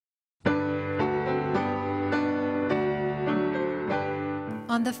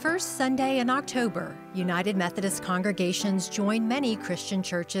On the first Sunday in October, United Methodist congregations join many Christian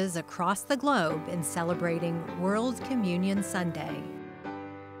churches across the globe in celebrating World Communion Sunday.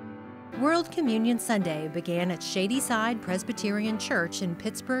 World Communion Sunday began at Shadyside Presbyterian Church in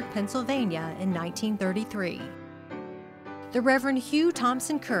Pittsburgh, Pennsylvania in 1933. The Reverend Hugh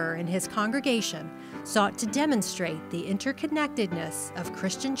Thompson Kerr and his congregation sought to demonstrate the interconnectedness of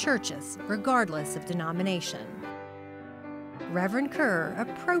Christian churches regardless of denomination. Reverend Kerr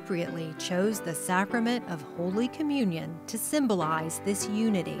appropriately chose the sacrament of Holy Communion to symbolize this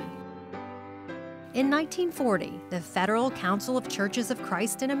unity. In 1940, the Federal Council of Churches of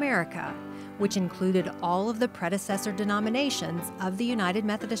Christ in America, which included all of the predecessor denominations of the United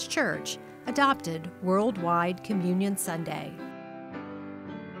Methodist Church, adopted Worldwide Communion Sunday.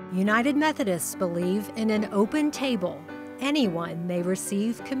 United Methodists believe in an open table. Anyone may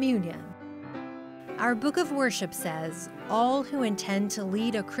receive communion. Our Book of Worship says, all who intend to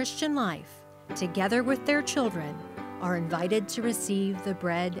lead a Christian life, together with their children, are invited to receive the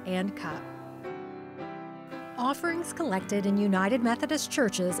bread and cup. Offerings collected in United Methodist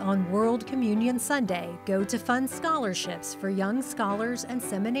churches on World Communion Sunday go to fund scholarships for young scholars and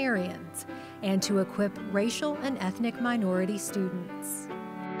seminarians, and to equip racial and ethnic minority students.